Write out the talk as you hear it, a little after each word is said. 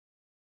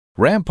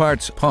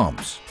RamParts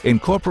pumps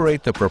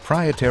incorporate the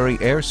proprietary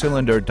air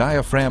cylinder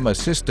diaphragm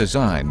assist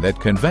design that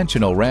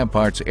conventional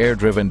RamParts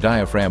air-driven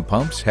diaphragm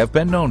pumps have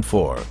been known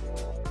for.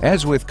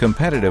 As with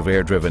competitive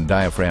air-driven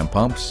diaphragm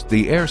pumps,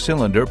 the air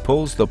cylinder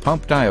pulls the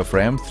pump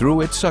diaphragm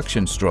through its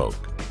suction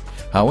stroke.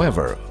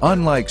 However,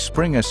 unlike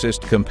spring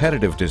assist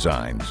competitive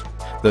designs,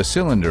 the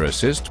cylinder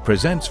assist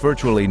presents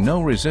virtually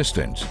no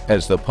resistance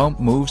as the pump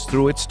moves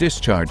through its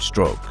discharge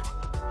stroke.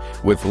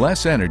 With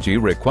less energy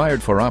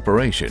required for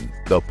operation,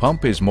 the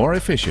pump is more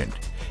efficient,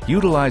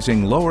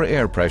 utilizing lower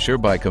air pressure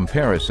by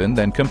comparison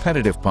than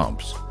competitive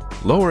pumps.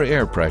 Lower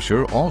air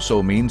pressure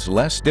also means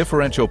less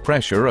differential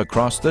pressure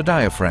across the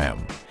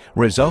diaphragm,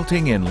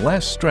 resulting in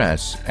less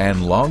stress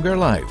and longer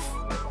life.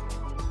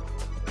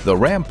 The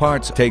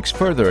RamParts takes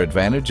further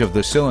advantage of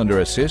the cylinder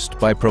assist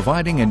by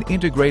providing an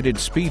integrated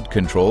speed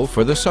control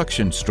for the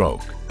suction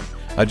stroke.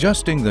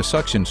 Adjusting the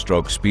suction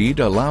stroke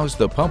speed allows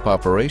the pump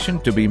operation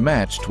to be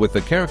matched with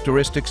the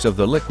characteristics of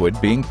the liquid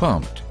being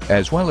pumped,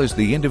 as well as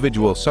the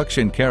individual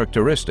suction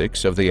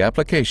characteristics of the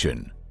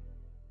application.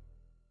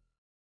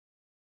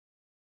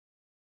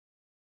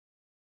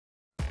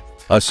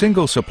 A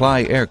single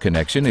supply air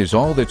connection is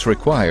all that's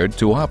required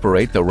to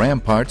operate the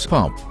RamParts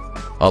pump.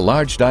 A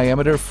large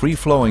diameter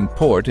free-flowing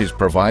port is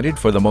provided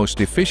for the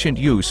most efficient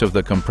use of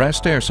the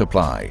compressed air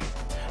supply.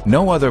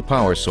 No other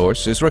power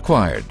source is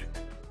required.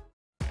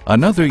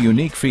 Another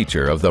unique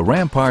feature of the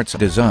RamParts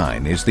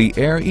design is the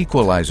air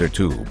equalizer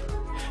tube.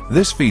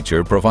 This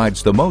feature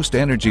provides the most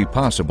energy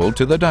possible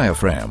to the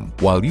diaphragm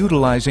while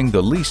utilizing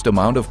the least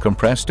amount of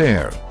compressed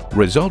air,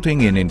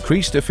 resulting in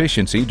increased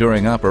efficiency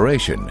during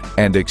operation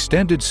and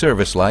extended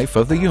service life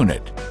of the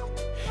unit.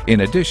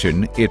 In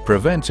addition, it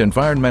prevents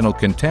environmental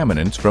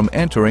contaminants from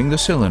entering the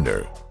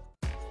cylinder.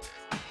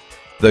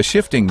 The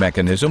shifting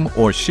mechanism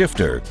or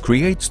shifter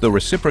creates the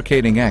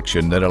reciprocating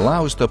action that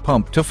allows the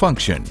pump to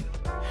function.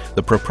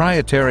 The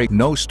proprietary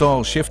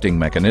no-stall shifting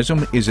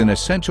mechanism is an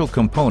essential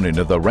component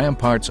of the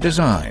RamParts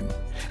design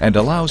and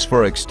allows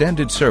for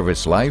extended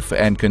service life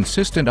and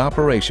consistent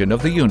operation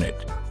of the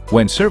unit.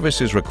 When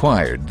service is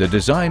required, the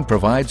design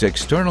provides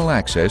external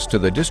access to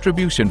the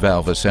distribution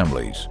valve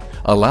assemblies,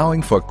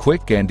 allowing for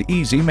quick and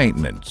easy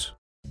maintenance.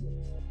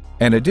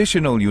 An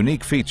additional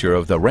unique feature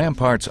of the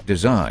RamParts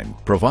design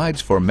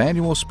provides for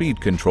manual speed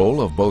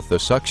control of both the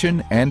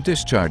suction and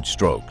discharge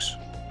strokes.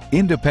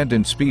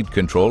 Independent speed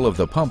control of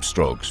the pump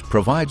strokes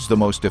provides the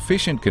most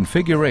efficient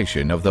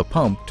configuration of the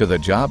pump to the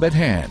job at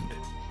hand.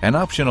 An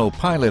optional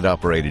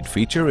pilot-operated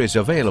feature is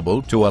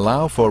available to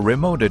allow for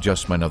remote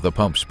adjustment of the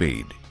pump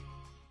speed.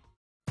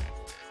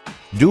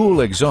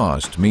 Dual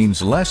exhaust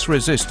means less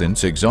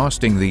resistance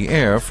exhausting the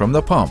air from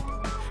the pump,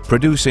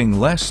 producing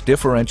less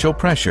differential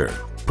pressure,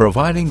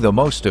 providing the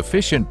most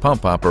efficient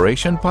pump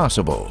operation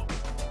possible.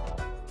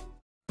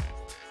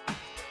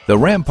 The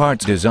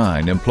RamParts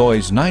design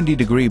employs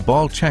 90-degree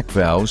ball check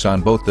valves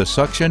on both the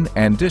suction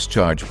and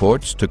discharge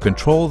ports to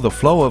control the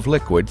flow of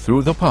liquid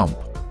through the pump.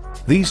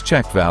 These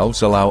check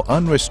valves allow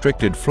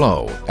unrestricted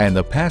flow and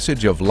the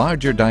passage of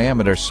larger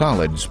diameter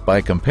solids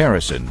by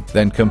comparison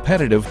than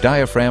competitive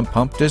diaphragm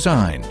pump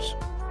designs.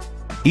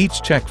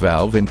 Each check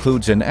valve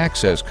includes an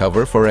access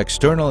cover for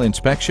external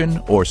inspection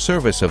or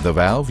service of the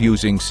valve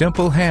using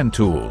simple hand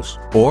tools,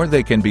 or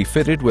they can be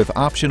fitted with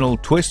optional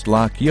twist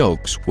lock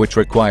yokes which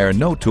require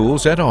no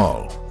tools at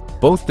all.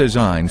 Both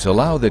designs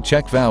allow the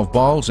check valve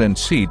balls and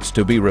seats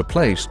to be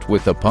replaced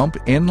with the pump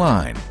in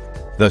line.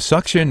 The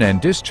suction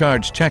and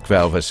discharge check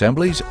valve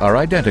assemblies are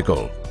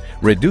identical,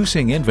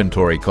 reducing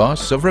inventory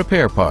costs of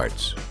repair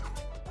parts.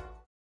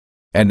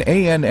 An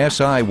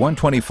ANSI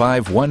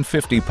 125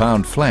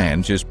 150-pound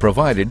flange is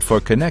provided for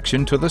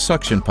connection to the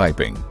suction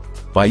piping.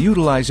 By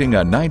utilizing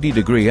a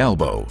 90-degree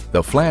elbow,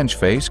 the flange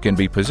face can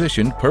be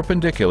positioned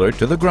perpendicular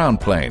to the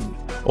ground plane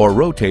or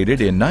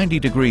rotated in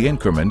 90-degree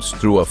increments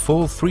through a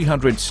full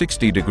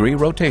 360-degree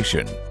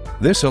rotation.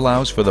 This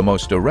allows for the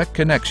most direct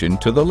connection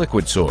to the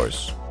liquid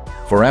source.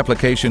 For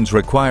applications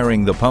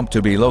requiring the pump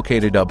to be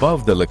located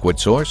above the liquid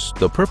source,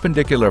 the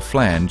perpendicular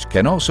flange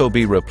can also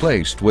be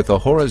replaced with a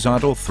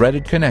horizontal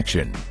threaded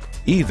connection.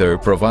 Either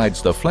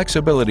provides the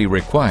flexibility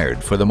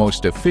required for the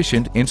most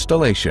efficient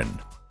installation.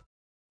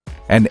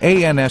 An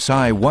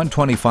ANSI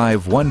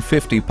 125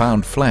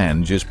 150-pound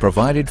flange is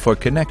provided for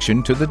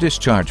connection to the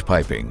discharge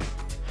piping.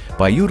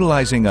 By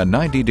utilizing a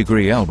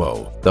 90-degree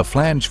elbow, the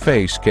flange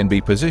face can be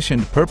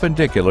positioned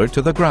perpendicular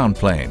to the ground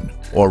plane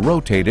or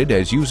rotated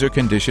as user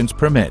conditions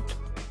permit.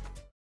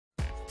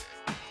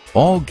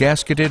 All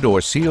gasketed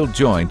or sealed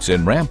joints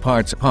in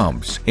RamParts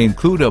pumps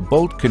include a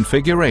bolt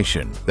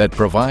configuration that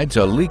provides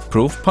a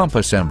leak-proof pump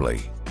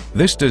assembly.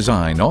 This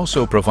design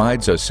also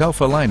provides a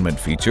self-alignment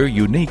feature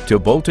unique to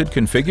bolted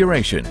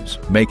configurations,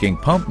 making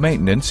pump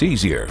maintenance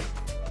easier.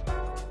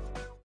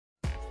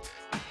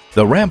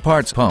 The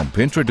RamParts pump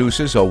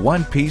introduces a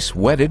one-piece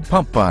wetted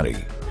pump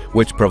body,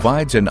 which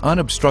provides an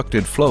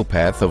unobstructed flow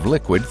path of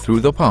liquid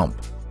through the pump,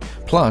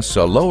 plus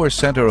a lower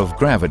center of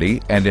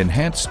gravity and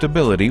enhanced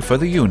stability for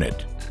the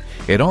unit.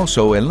 It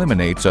also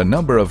eliminates a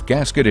number of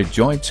gasketed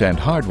joints and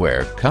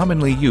hardware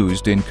commonly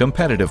used in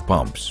competitive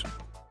pumps.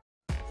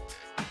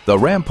 The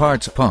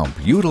RamParts pump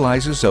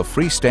utilizes a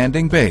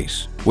freestanding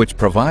base, which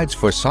provides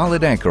for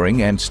solid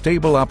anchoring and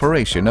stable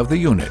operation of the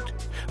unit,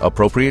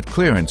 appropriate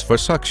clearance for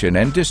suction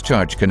and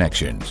discharge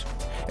connections,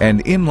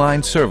 and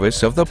inline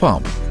service of the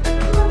pump.